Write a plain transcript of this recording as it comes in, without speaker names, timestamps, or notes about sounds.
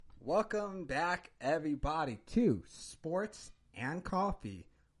Welcome back, everybody, to Sports and Coffee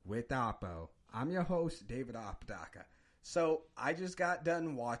with Oppo. I'm your host, David Apodaca. So, I just got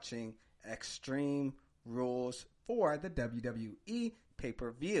done watching Extreme Rules for the WWE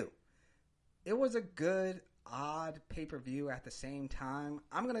pay-per-view. It was a good, odd pay-per-view at the same time.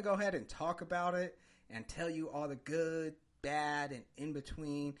 I'm going to go ahead and talk about it and tell you all the good, bad, and in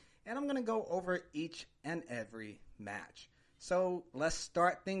between. And I'm going to go over each and every match. So let's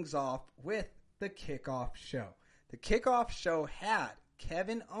start things off with the kickoff show. The kickoff show had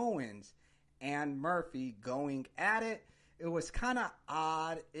Kevin Owens and Murphy going at it. It was kind of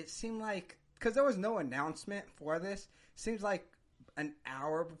odd. It seemed like, because there was no announcement for this, seems like an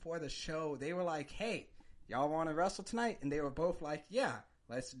hour before the show, they were like, hey, y'all want to wrestle tonight? And they were both like, yeah,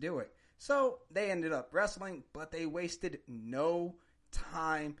 let's do it. So they ended up wrestling, but they wasted no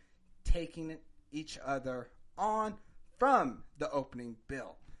time taking each other on from the opening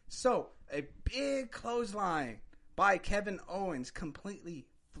bell. So, a big clothesline by Kevin Owens completely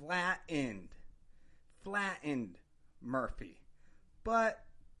flattened Murphy. But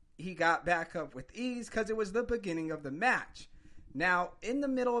he got back up with ease because it was the beginning of the match. Now, in the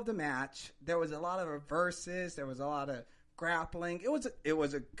middle of the match, there was a lot of reverses, there was a lot of grappling. It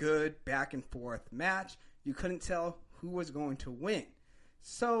was a good back and forth match. You couldn't tell who was going to win.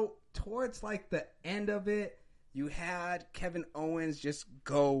 So, towards like the end of it, you had Kevin Owens just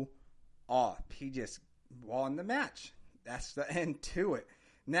go off. He just won the match. That's the end to it.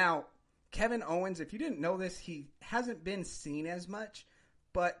 Now, Kevin Owens, if you didn't know this, he hasn't been seen as much,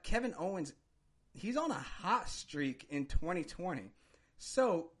 but Kevin Owens, he's on a hot streak in 2020.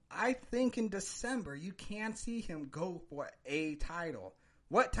 So, I think in December, you can see him go for a title.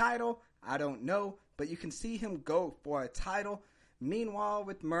 What title? I don't know, but you can see him go for a title. Meanwhile,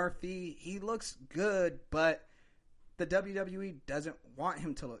 with Murphy, he looks good, but the WWE doesn't want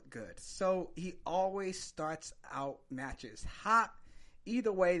him to look good. So he always starts out matches hot.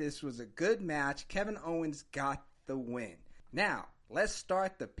 Either way, this was a good match. Kevin Owens got the win. Now, let's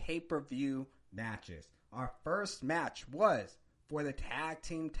start the pay-per-view matches. Our first match was for the tag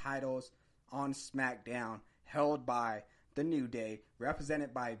team titles on SmackDown, held by The New Day,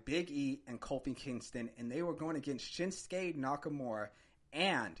 represented by Big E and Kofi Kingston, and they were going against Shinsuke Nakamura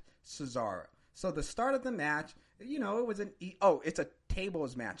and Cesaro. So the start of the match, you know, it was it's a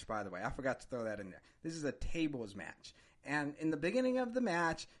tables match, by the way. I forgot to throw that in there. This is a tables match. And in the beginning of the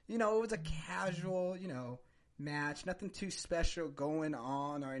match, you know, it was a casual, match. Nothing too special going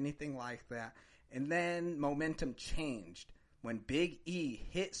on or anything like that. And then momentum changed when Big E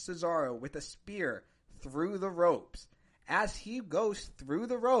hit Cesaro with a spear through the ropes. As he goes through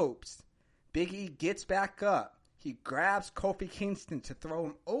the ropes, Big E gets back up. He grabs Kofi Kingston to throw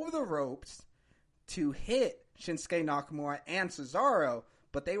him over the ropes to hit Shinsuke Nakamura and Cesaro,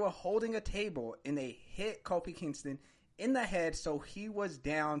 but they were holding a table and they hit Kofi Kingston in the head, so he was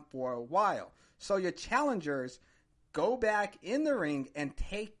down for a while. So your challengers go back in the ring and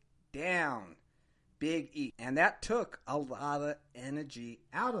take down Big E, and that took a lot of energy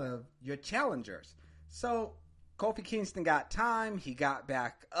out of your challengers. So Kofi Kingston got time, he got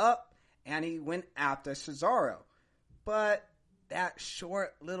back up, and he went after Cesaro. But that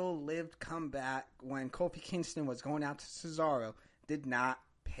short little lived comeback when Kofi Kingston was going out to Cesaro did not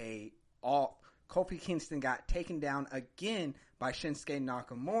pay off. Kofi Kingston got taken down again by Shinsuke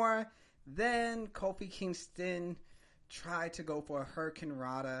Nakamura. Then Kofi Kingston tried to go for a Hurricane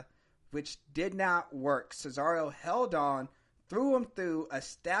Rana, which did not work. Cesaro held on, threw him through a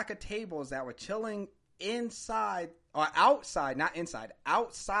stack of tables that were chilling inside, or outside, not inside,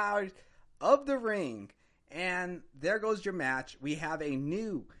 outside of the ring. And there goes your match. We have a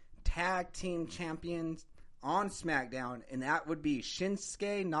new tag team champions on SmackDown, and that would be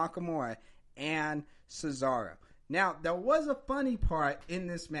Shinsuke Nakamura and Cesaro. Now, there was a funny part in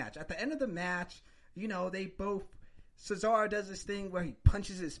this match. At the end of the match, Cesaro does this thing where he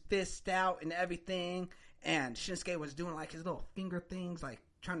punches his fist out and everything, and Shinsuke was doing like his little finger things, like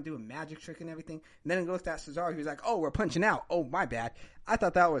trying to do a magic trick and everything. And then he looked at Cesaro, he was like, oh, we're punching out. Oh, my bad. I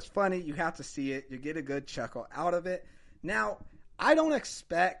thought that was funny. You have to see it. You get a good chuckle out of it. Now, I don't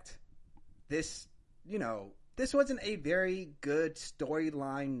expect this, this wasn't a very good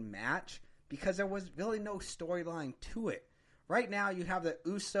storyline match because there was really no storyline to it. Right now, you have the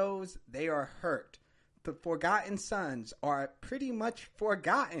Usos. They are hurt. The Forgotten Sons are pretty much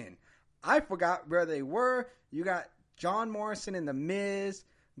forgotten. I forgot where they were. You got John Morrison and The Miz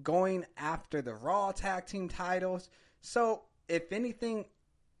going after the Raw tag team titles. So, if anything,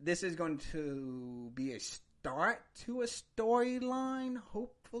 this is going to be a start to a storyline,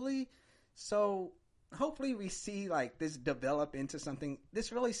 hopefully. So, hopefully we see like this develop into something.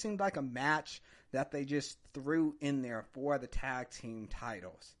 This really seemed like a match that they just threw in there for the tag team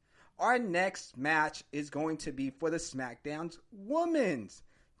titles. Our next match is going to be for the SmackDown's Women's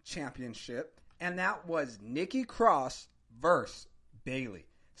Championship, and that was Nikki Cross versus Bayley.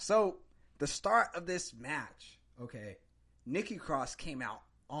 So the start of this match, okay, Nikki Cross came out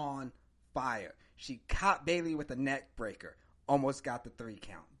on fire. She caught Bayley with a neck breaker. Almost got the 3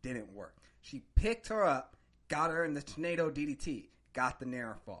 count. Didn't work. She picked her up, got her in the tornado DDT, got the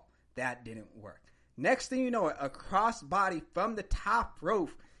near fall. That didn't work. Next thing you know, a crossbody from the top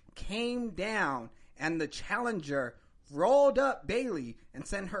rope came down, and the challenger rolled up Bayley and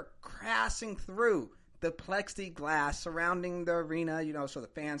sent her crashing through the plexiglass surrounding the arena, so the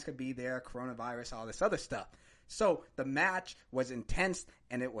fans could be there, coronavirus, all this other stuff. So the match was intense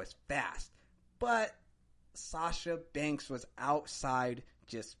and it was fast. But Sasha Banks was outside,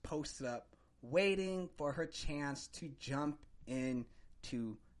 just posted up, waiting for her chance to jump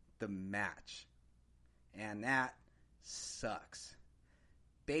into the match. And that sucks.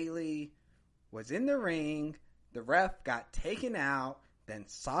 Bayley was in the ring. The ref got taken out. Then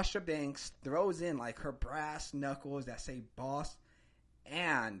Sasha Banks throws in like her brass knuckles that say boss.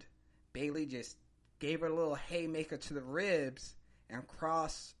 And Bayley just gave her a little haymaker to the ribs. And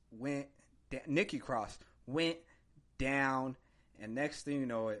Nikki Cross went down. And next thing you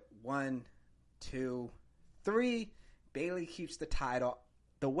know it, 1, 2, 3. Bayley keeps the title.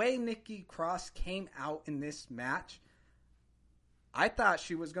 The way Nikki Cross came out in this match, I thought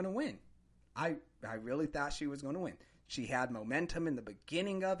she was going to win. I really thought she was going to win. She had momentum in the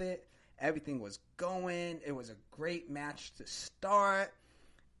beginning of it. Everything was going. It was a great match to start.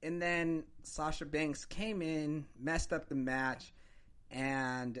 And then Sasha Banks came in, messed up the match,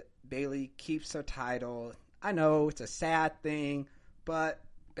 and Bayley keeps her title. I know it's a sad thing, but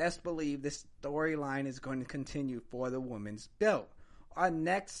best believe this storyline is going to continue for the women's belt. Our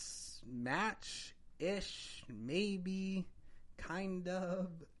next match-ish, maybe, kind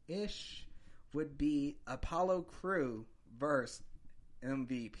of-ish, would be Apollo Crew versus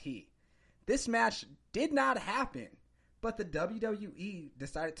MVP. This match did not happen, but the WWE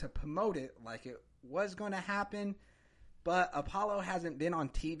decided to promote it like it was going to happen. But Apollo hasn't been on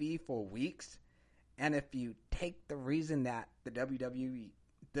TV for weeks, and if you take the reason that the WWE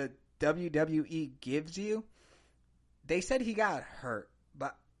gives you, they said he got hurt,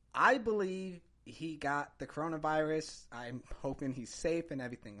 but I believe he got the coronavirus. I'm hoping he's safe and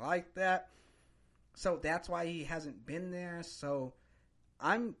everything like that. So that's why he hasn't been there. So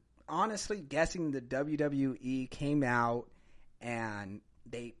I'm honestly guessing the WWE came out and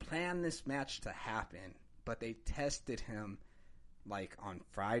they planned this match to happen, but they tested him like on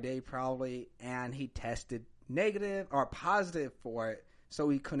Friday probably, and he tested negative or positive for it, so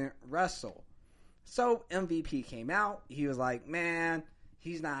he couldn't wrestle. So MVP came out. He was like, man,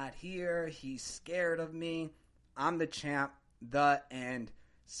 he's not here. He's scared of me. I'm the champ. The end.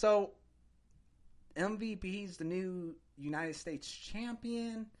 So MVP's the new United States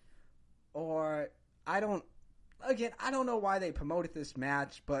champion, or I don't know why they promoted this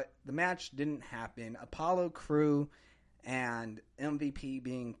match, but the match didn't happen. Apollo Crew and MVP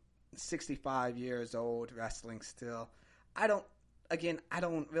being 65 years old, wrestling still. I don't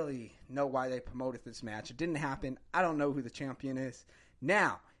really know why they promoted this match. It didn't happen. I don't know who the champion is.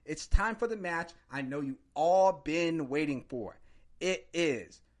 Now, it's time for the match I know you all been waiting for. It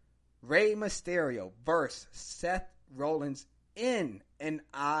is Rey Mysterio versus Seth Rollins in an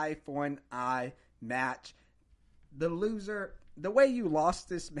eye for an eye match. The loser, the way you lost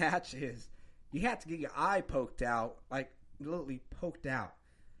this match is you had to get your eye poked out, like literally poked out.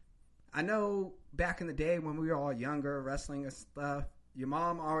 I know back in the day when we were all younger, wrestling and stuff, your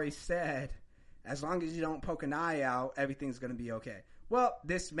mom always said, as long as you don't poke an eye out, everything's going to be okay. Well,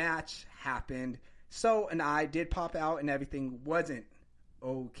 this match happened, so an eye did pop out and everything wasn't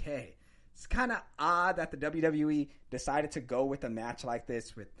okay. It's kind of odd that the WWE decided to go with a match like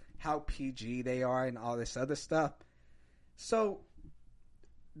this with how PG they are and all this other stuff. So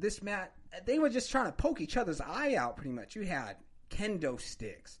this match, they were just trying to poke each other's eye out pretty much. You had kendo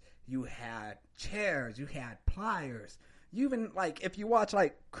sticks. You had chairs. You had pliers. You even, like, if you watch,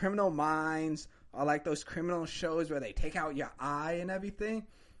 like, Criminal Minds or, like, those criminal shows where they take out your eye and everything,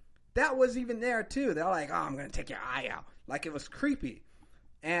 that was even there, too. They're like, oh, I'm going to take your eye out. Like, it was creepy.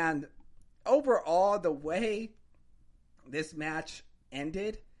 And overall, the way this match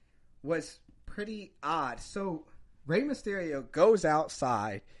ended was pretty odd. So, Rey Mysterio goes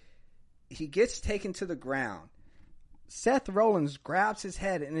outside. He gets taken to the ground. Seth Rollins grabs his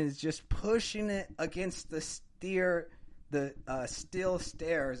head and is just pushing it against the the steel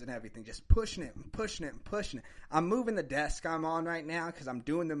stairs and everything, just pushing it and pushing it and pushing it. I'm moving the desk I'm on right now because I'm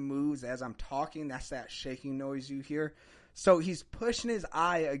doing the moves as I'm talking. That's that shaking noise you hear. So he's pushing his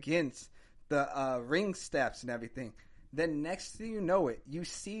eye against the ring steps and everything. Then next thing you know it, you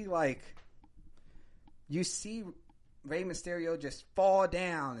see Rey Mysterio just fall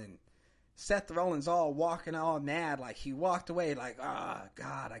down, and Seth Rollins all walking all mad, like he walked away like, oh,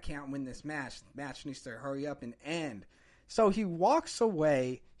 God, I can't win this match. The match needs to hurry up and end. So he walks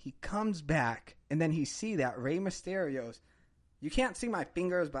away, he comes back, and then he see that Rey Mysterio's, you can't see my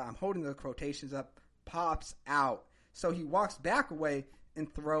fingers, but I'm holding the quotations up, pops out. So he walks back away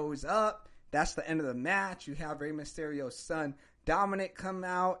and throws up. That's the end of the match. You have Rey Mysterio's son, Dominic, come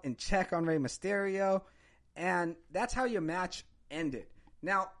out and check on Rey Mysterio. And that's how your match ended.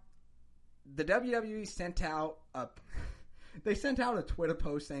 Now, the WWE sent out a Twitter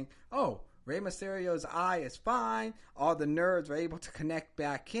post saying, oh, Rey Mysterio's eye is fine. All the nerds were able to connect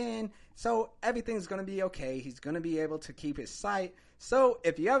back in. So everything's going to be okay. He's going to be able to keep his sight. So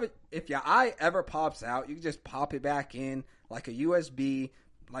if your eye ever pops out, you can just pop it back in like a USB,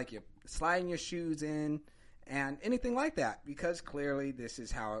 like you're sliding your shoes in and anything like that, because clearly this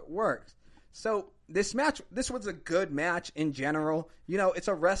is how it works. So this was a good match in general. You know, it's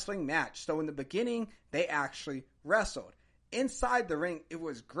a wrestling match. So in the beginning, they actually wrestled. Inside the ring, it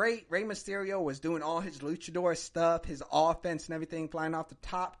was great. Rey Mysterio was doing all his luchador stuff, his offense and everything, flying off the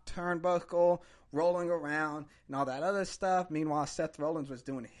top turnbuckle, rolling around, and all that other stuff. Meanwhile, Seth Rollins was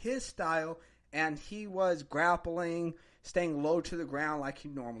doing his style, and he was grappling, staying low to the ground like he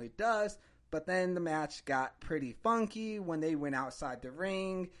normally does. But then the match got pretty funky when they went outside the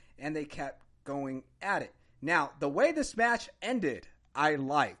ring, and they kept going at it. Now, the way this match ended, I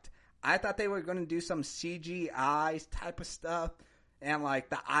liked. I thought they were going to do some CGI type of stuff, and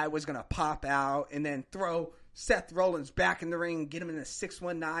like the eye was going to pop out and then throw Seth Rollins back in the ring, get him in a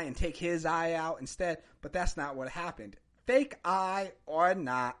 619 and take his eye out instead. But that's not what happened. Fake eye or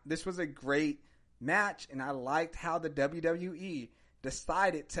not, this was a great match, and I liked how the WWE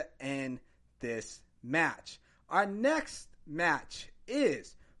decided to end this match. Our next match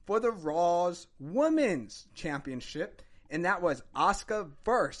is for the Raw's Women's Championship, and that was Asuka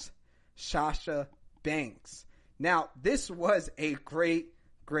versus Sasha Banks. Now, this was a great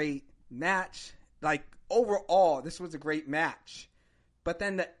match. Like, overall, this was a great match. But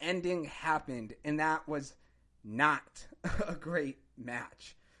then the ending happened, and that was not a great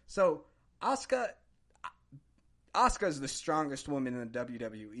match. So, Asuka is the strongest woman in the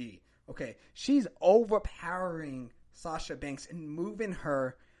WWE. Okay, she's overpowering Sasha Banks and moving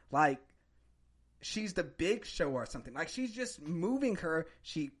her like she's the Big Show or something. Like, she's just moving her.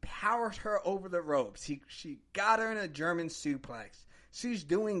 She powered her over the ropes. She got her in a German suplex. She's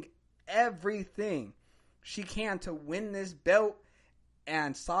doing everything she can to win this belt.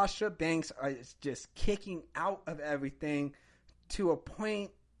 And Sasha Banks is just kicking out of everything to a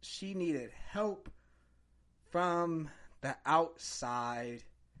point she needed help from the outside.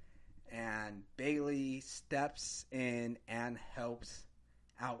 And Bayley steps in and helps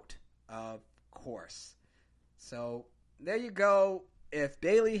out, of course. So there you go. If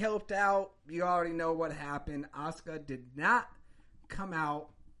Bayley helped out, you already know what happened. Asuka did not come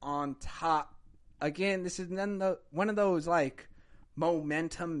out on top. Again, this is one of those like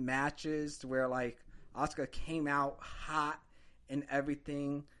momentum matches where like Asuka came out hot and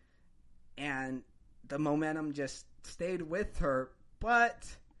everything, and the momentum just stayed with her. But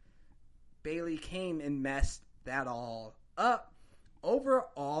Bayley came and messed that all up.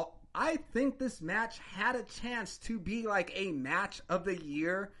 Overall, I think this match had a chance to be like a match of the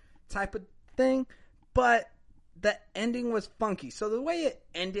year type of thing, but the ending was funky. So the way it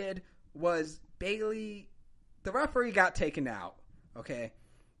ended was Bayley, the referee got taken out. Okay.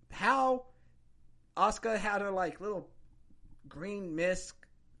 How Asuka had her like little green mist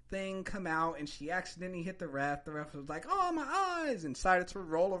thing come out and she accidentally hit the ref. The ref was like, oh, my eyes, and decided to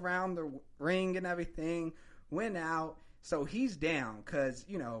roll around the ring and everything, went out. So he's down because,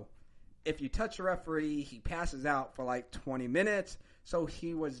 you know, if you touch a referee, he passes out for like 20 minutes. So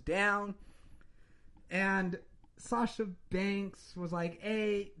he was down. And Sasha Banks was like,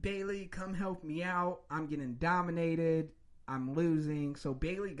 hey, Bayley, come help me out. I'm getting dominated. I'm losing. So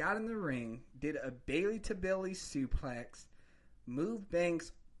Bayley got in the ring, did a Bayley to Bayley suplex, moved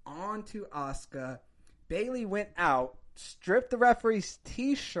Banks onto Asuka. Bayley went out, stripped the referee's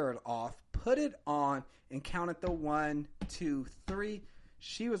t-shirt off, put it on, and counted the 1, 2, 3.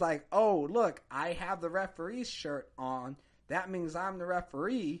 She was like, oh, look, I have the referee's shirt on. That means I'm the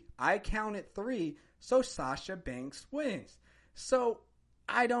referee. I counted 3, so Sasha Banks wins. So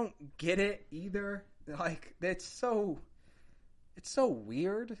I don't get it either. Like, it's so it's so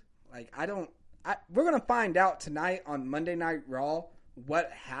weird. Like, we're going to find out tonight on Monday Night Raw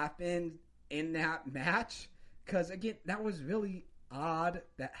what happened in that match. Because, again, that was really odd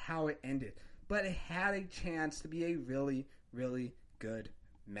that how it ended. But it had a chance to be a really, really good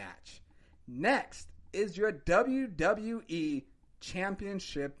match. Next is your WWE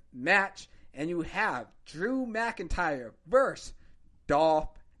Championship match. And you have Drew McIntyre versus Dolph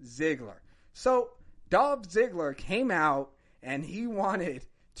Ziggler. So, Dolph Ziggler came out and he wanted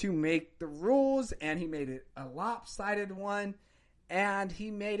to make the rules, and he made it a lopsided one, and he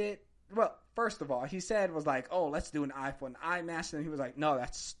made it, well, first of all, he said was like, oh, let's do an eye for an eye match, and he was like, no,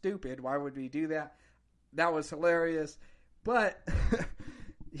 that's stupid, why would we do that? That was hilarious, but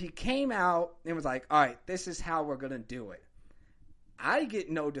he came out and was like, all right, this is how we're going to do it. I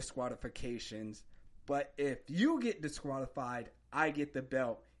get no disqualifications, but if you get disqualified, I get the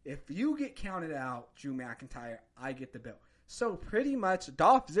belt. If you get counted out, Drew McIntyre, I get the belt. So pretty much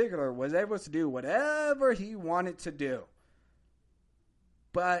Dolph Ziggler was able to do whatever he wanted to do.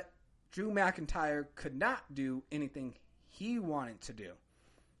 But Drew McIntyre could not do anything he wanted to do.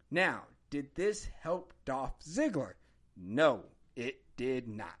 Now, did this help Dolph Ziggler? No, it did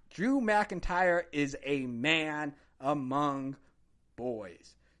not. Drew McIntyre is a man among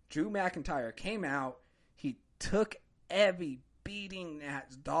boys. Drew McIntyre came out. He took every beating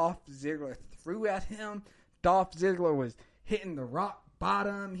that Dolph Ziggler threw at him. Dolph Ziggler was hitting the rock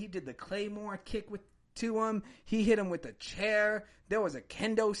bottom. He did the Claymore kick to him. He hit him with a chair. There was a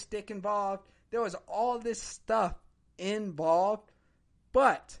kendo stick involved. There was all this stuff involved.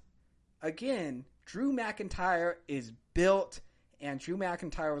 But, again, Drew McIntyre is built, and Drew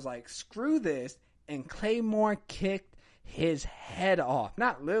McIntyre was like, screw this, and Claymore kicked his head off.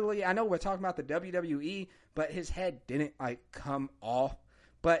 Not literally. I know we're talking about the WWE, but his head didn't, come off.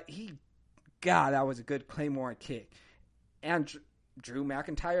 But God, that was a good Claymore kick. And Drew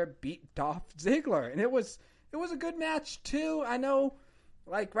McIntyre beat Dolph Ziggler. And it was a good match, too. I know,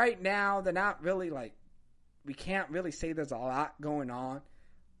 right now, they're not really, we can't really say there's a lot going on.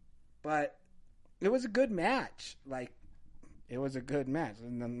 But it was a good match. It was a good match.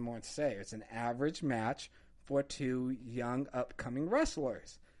 There's nothing more to say. It's an average match for two young, upcoming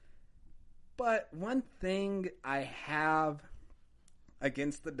wrestlers. But one thing I have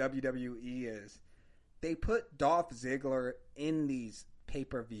against the WWE is they put Dolph Ziggler in these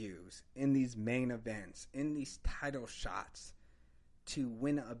pay-per-views, in these main events, in these title shots to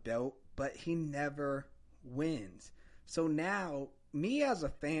win a belt, but he never wins. So now, me as a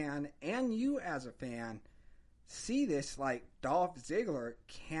fan and you as a fan see this like Dolph Ziggler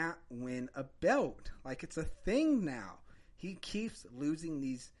can't win a belt. It's a thing now. He keeps losing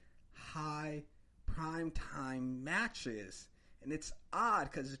these high primetime matches. And it's odd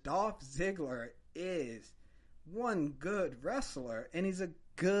because Dolph Ziggler is one good wrestler, and he's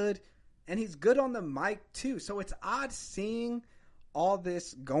good on the mic too. So it's odd seeing all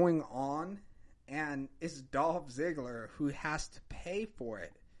this going on, and it's Dolph Ziggler who has to pay for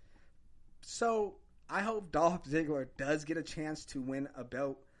it. So I hope Dolph Ziggler does get a chance to win a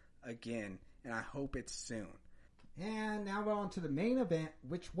belt again, and I hope it's soon. And now we're on to the main event,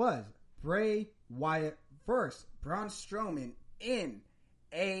 which was Bray Wyatt versus Braun Strowman in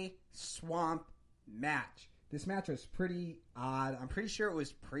a swamp match. This match was pretty odd. I'm pretty sure it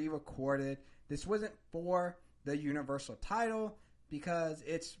was pre-recorded. This wasn't for the Universal title because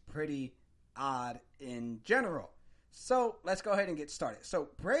it's pretty odd in general. So let's go ahead and get started. So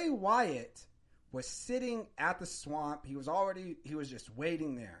Bray Wyatt was sitting at the swamp. He was just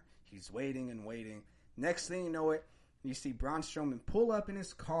waiting there. He's waiting and waiting. Next thing you know it, you see Braun Strowman pull up in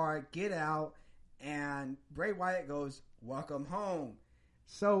his car, get out, and Bray Wyatt goes, "Welcome home."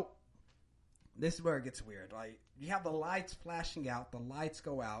 So this is where it gets weird. You have the lights flashing out, the lights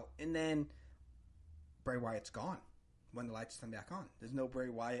go out, and then Bray Wyatt's gone when the lights come back on. There's no Bray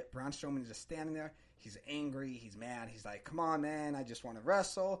Wyatt. Braun Strowman is just standing there. He's angry. He's mad. He's like, come on, man. I just want to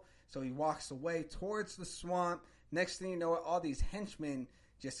wrestle. So he walks away towards the swamp. Next thing you know, all these henchmen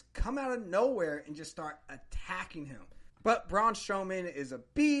just come out of nowhere and just start attacking him. But Braun Strowman is a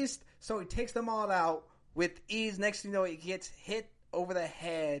beast, so he takes them all out with ease. Next thing you know, he gets hit over the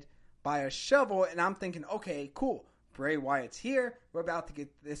head by a shovel, and I'm thinking, okay, cool. Bray Wyatt's here. We're about to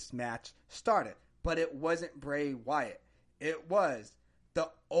get this match started. But it wasn't Bray Wyatt. It was the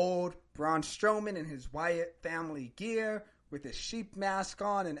old Braun Strowman in his Wyatt family gear with his sheep mask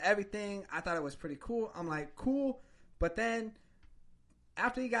on and everything. I thought it was pretty cool. I'm like, cool. But then,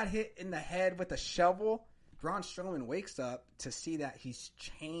 after he got hit in the head with a shovel, Braun Strowman wakes up to see that he's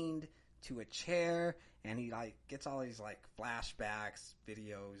chained to a chair, and he gets all these flashbacks,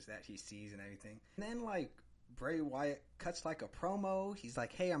 videos that he sees and everything. And then Bray Wyatt cuts like a promo. He's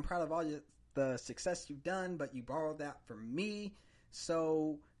like, hey, I'm proud of all the success you've done, but you borrowed that from me.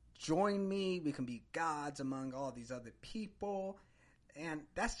 So join me. We can be gods among all these other people. And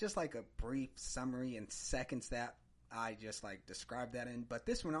that's just like a brief summary in seconds that I just like described that in. But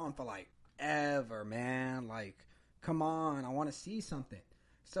this went on for like ever, man. Like, come on, I want to see something.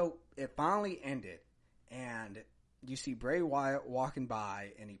 So it finally ended, and you see Bray Wyatt walking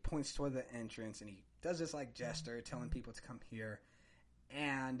by, and he points toward the entrance, and he does this like gesture telling people to come here.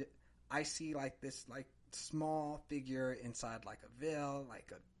 And I see like this like small figure inside like a veil,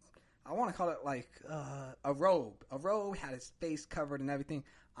 like I want to call it like a robe. A robe, had his face covered and everything.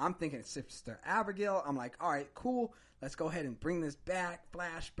 I'm thinking it's Sister Abigail. I'm like, all right, cool. Let's go ahead and bring this back,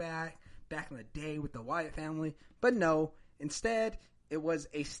 flashback, back in the day with the Wyatt family. But no, instead, it was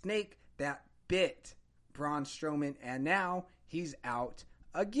a snake that bit Braun Strowman, and now he's out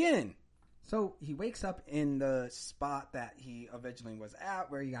again. So he wakes up in the spot that he originally was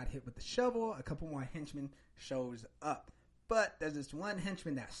at, where he got hit with the shovel. A couple more henchmen shows up. But there's this one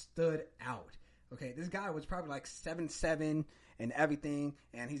henchman that stood out. Okay, this guy was probably like 7'7" and everything,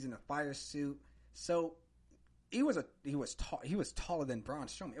 and he's in a fire suit. So he was taller than Braun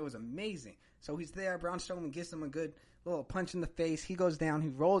Strowman. It was amazing. So he's there. Braun Strowman gives him a good little punch in the face. He goes down. He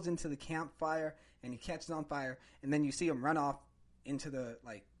rolls into the campfire, and he catches on fire. And then you see him run off into the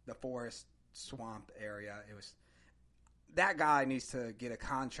forest swamp area. That guy needs to get a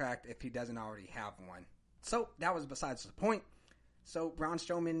contract if he doesn't already have one. So that was besides the point. So Braun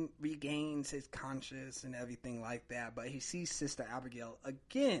Strowman regains his conscience and everything like that, but he sees Sister Abigail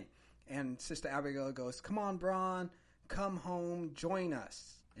again. And Sister Abigail goes, come on, Braun, come home, join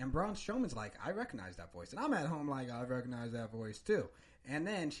us. And Braun Strowman's like, I recognize that voice. And I'm at home like, I recognize that voice too. And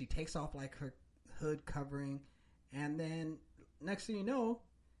then she takes off like her hood covering. And then next thing you know,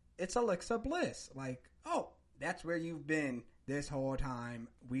 it's Alexa Bliss. Like, oh, that's where you've been this whole time.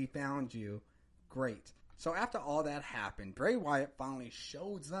 We found you. Great. So after all that happened, Bray Wyatt finally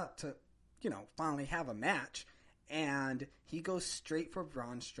shows up to, finally have a match. And he goes straight for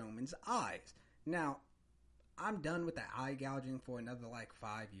Braun Strowman's eyes. Now, I'm done with the eye gouging for another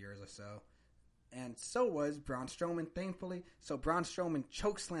 5 years or so. And so was Braun Strowman, thankfully. So Braun Strowman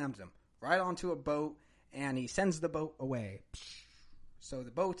chokeslams him right onto a boat, and he sends the boat away. So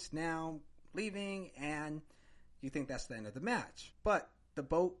the boat's now leaving, and you think that's the end of the match. But the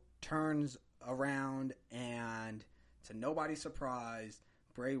boat turns around, and to nobody's surprise,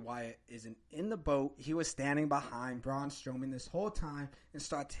 Bray Wyatt isn't in the boat. He was standing behind Braun Strowman this whole time and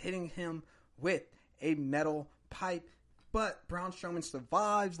starts hitting him with a metal pipe. But Braun Strowman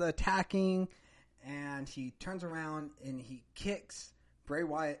survives the attacking, and he turns around and he kicks Bray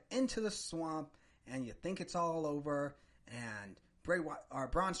Wyatt into the swamp, and you think it's all over. And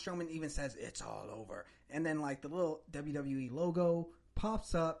Braun Strowman even says it's all over. And then the little WWE logo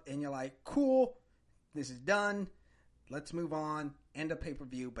pops up, and you're like, cool, this is done. Let's move on. End of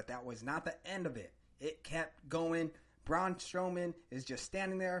pay-per-view. But that was not the end of it. It kept going. Braun Strowman is just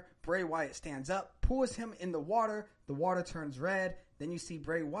standing there. Bray Wyatt stands up, pulls him in the water. The water turns red. Then you see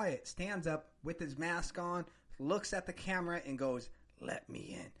Bray Wyatt stands up with his mask on, looks at the camera, and goes, let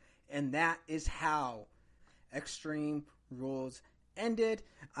me in. And that is how Extreme Rules ended.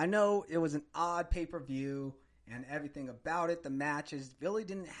 I know it was an odd pay-per-view and everything about it. The matches really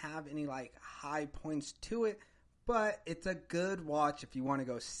didn't have any high points to it, but it's a good watch if you want to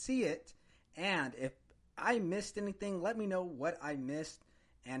go see it. And if I missed anything, let me know what I missed,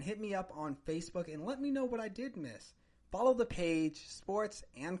 and hit me up on Facebook and let me know what I did miss. Follow the page, Sports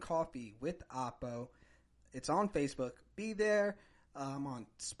and Coffee with Oppo. It's on Facebook. Be there. I'm on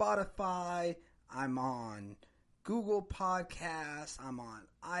Spotify. I'm on Google Podcasts. I'm on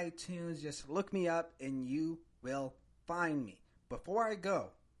iTunes. Just look me up and you will find me. Before I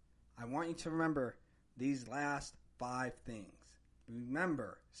go, I want you to remember these last 5 things.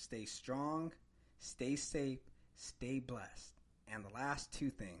 Remember, stay strong, stay safe, stay blessed. And the last 2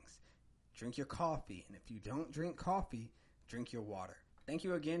 things, drink your coffee. And if you don't drink coffee, drink your water. Thank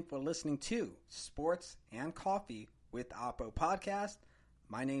you again for listening to Sports and Coffee with Oppo Podcast.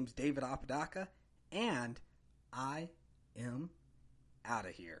 My name's David Apodaca, and I am out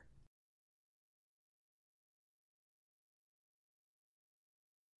of here.